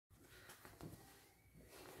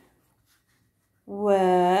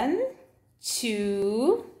1,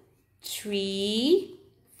 2, 3,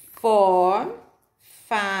 4,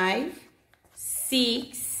 5,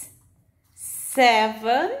 6,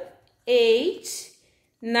 7, 8,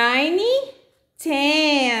 9,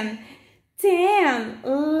 10. 10.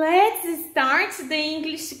 Let's start the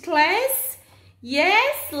English class.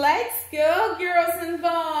 Yes, let's go, girls and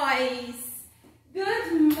boys.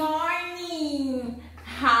 Good morning.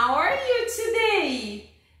 How are you today?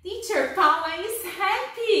 Teacher Paula is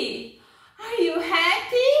happy. Are you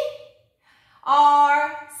happy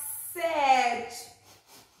or sad?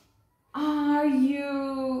 Are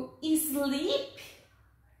you asleep?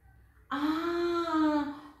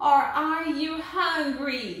 Or are you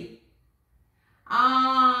hungry?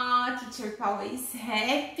 Teacher Paula is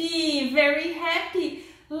happy, very happy.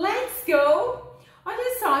 Let's go.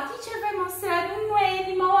 Olha só, a teacher vai mostrar um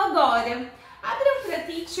animal agora. Abram para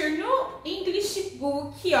teacher no English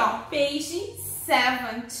Book, ó, page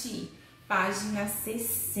 70, página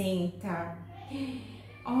 60.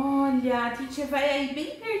 Olha, a teacher vai aí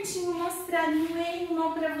bem pertinho mostrar um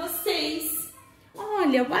animal para vocês.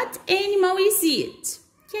 Olha, what animal is it?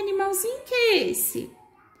 Que animalzinho que é esse?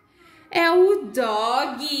 É o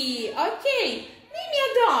dog. Ok, name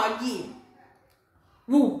a dog.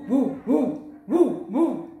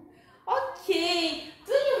 Ok,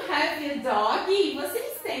 do you have a dog?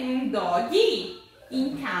 Vocês têm um dog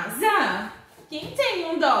em casa? Quem tem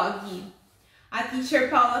um dog? A teacher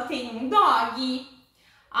Paula tem um dog.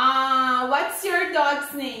 What's your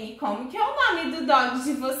dog's name? Como que é o nome do dog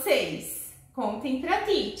de vocês? Contem pra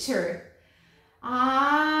teacher.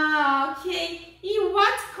 Ok. E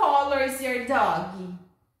what color is your dog?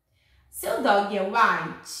 Seu dog é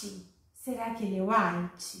white? Será que ele é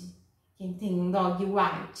white? Quem tem um dog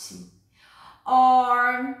white?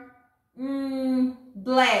 Or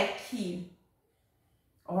black?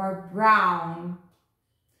 Or brown?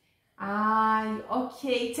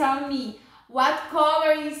 Ok. Tell me, what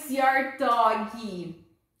color is your dog?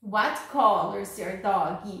 What color is your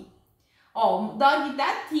dog? O dog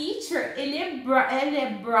da teacher, ele é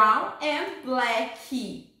brown and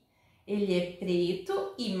black. Ele é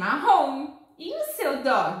preto e marrom. E o seu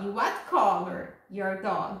dog? What color? Your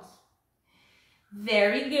dog?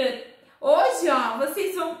 Very good. Hoje, ó,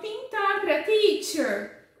 vocês vão pintar para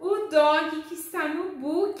teacher o dog que está no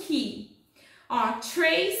book. Ó,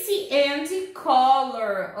 trace and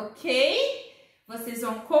color, ok? Vocês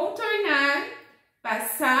vão contornar,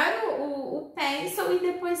 passar o pencil e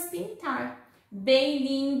depois pintar. Bem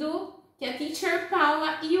lindo, que a teacher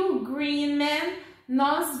Paula e o Green Man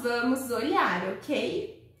nós vamos olhar,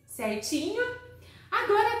 ok? Certinho?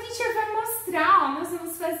 Agora a teacher vai mostrar, ó, nós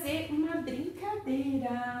vamos fazer uma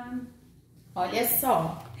brincadeira. Olha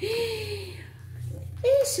só.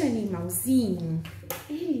 Este animalzinho,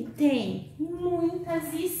 ele tem muitas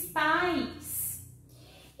spikes.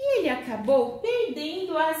 E ele acabou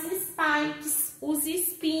perdendo as spikes, os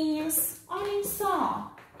espinhos. Olhem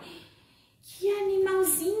só. Que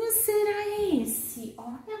animalzinho será esse?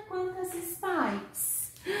 Olha quantas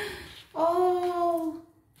spikes. Oh,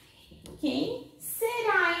 quem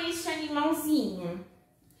será este animalzinho?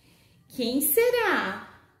 Quem será?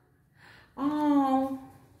 Oh,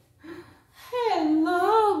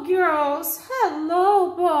 hello girls,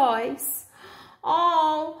 hello boys.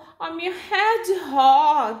 Oh, I'm a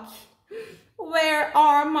hedgehog. Where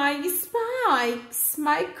are my spikes?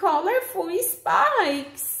 My colorful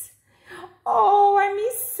spikes. Oh, I'm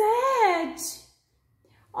sad.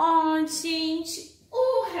 Oh, gente,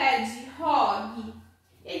 o hedgehog,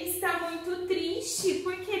 ele está muito triste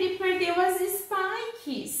porque ele perdeu as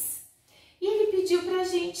spikes. E ele pediu pra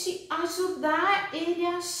gente ajudar ele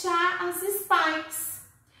a achar as spikes.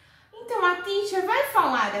 Então a teacher vai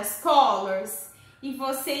falar as colors e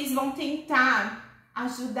vocês vão tentar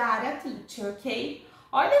ajudar a teacher, ok?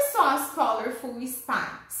 Olha só as colorful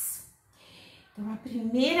spikes. Então a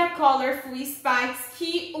primeira colorful spikes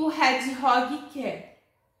que o hedgehog quer.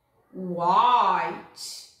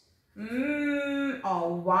 White.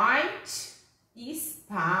 White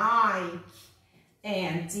spike.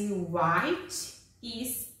 And the white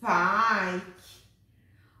spike.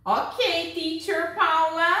 Ok, teacher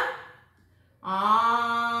Paula.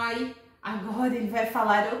 Agora ele vai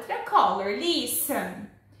falar outra color.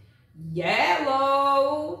 Listen.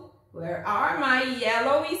 Yellow. Where are my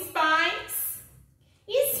yellow spikes?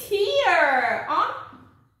 It's here.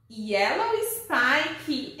 Yellow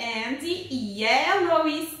spike and yellow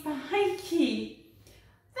spike.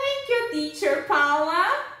 Thank you, teacher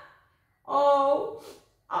Paula. Oh,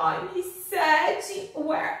 I'm sad.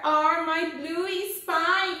 Where are my blue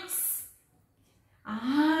spikes?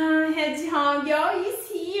 Hedgehog is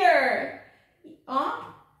here.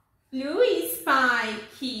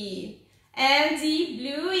 And the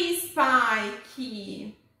blue spike.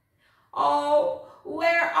 Oh,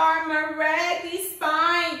 where are my red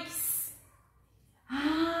spikes?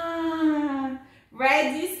 Ah,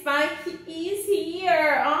 red spike is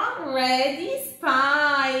here. Oh, red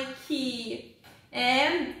spike.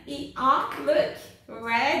 And oh, look,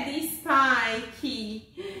 red spike.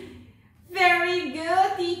 Very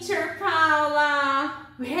good, Teacher Paula.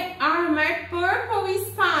 Where are my purple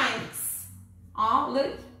spikes? Oh,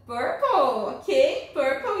 look, purple. Okay,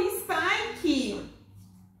 purple spike.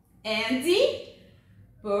 And the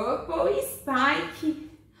purple spike.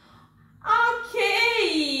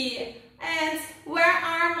 Okay. And where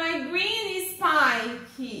are my green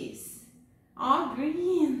spikes? Oh,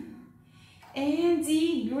 green. And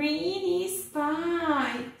the green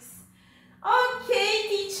spikes. Okay,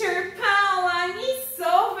 Teacher Paula, I'm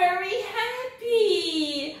so very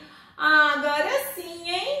happy. Agora sim,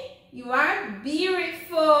 hein? You are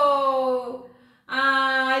beautiful.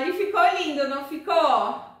 Ele ficou lindo, não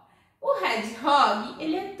ficou? O hedgehog,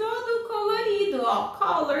 ele é todo colorido, ó,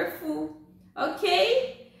 colorful,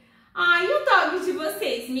 ok? E o dog de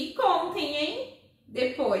vocês? Me contem, hein?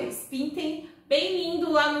 Depois, pintem bem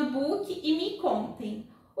lindo lá no book e me contem.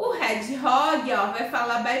 O hedgehog, ó, vai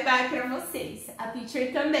falar bye bye pra vocês. A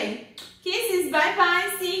teacher também. Kisses, bye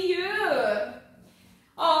bye.